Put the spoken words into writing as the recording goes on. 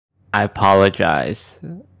I apologize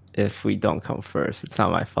if we don't come first. It's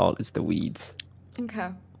not my fault. It's the weeds. Okay.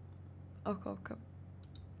 Okay.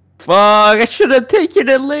 Fuck! I should have taken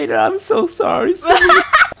it later. I'm so sorry.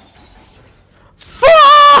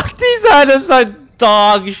 Fuck! These items are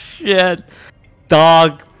dog shit.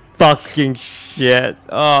 Dog fucking shit.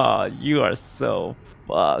 Oh, you are so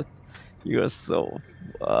fucked. You are so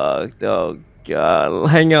fucked. Oh god.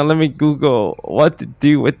 Hang on, let me Google what to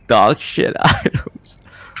do with dog shit items.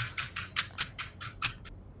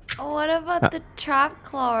 What about the trap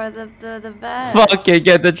claw or the vest? Fucking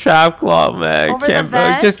get the trap claw, man. Over the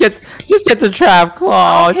vest? Just get the trap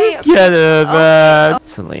claw. Okay, just get it, man. okay.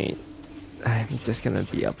 Celine, I'm just gonna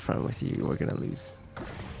be upfront with you. We're gonna lose.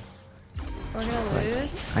 We're gonna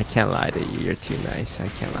lose? I can't lie to you. You're too nice. I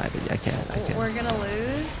can't lie to you. I can't. We're gonna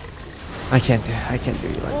lose? I can't do you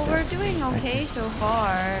like that. Well, we're doing okay so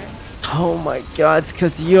far. Oh my god, it's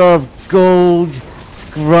because you're a gold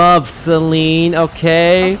scrub, Celine,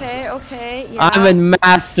 okay? Okay, yeah. I'm in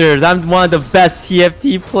Masters. I'm one of the best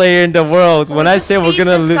TFT player in the world. Well, when I say we're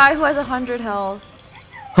gonna lose... this guy who has 100 health.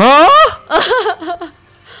 Huh?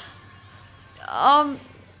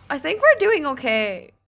 I think we're doing okay.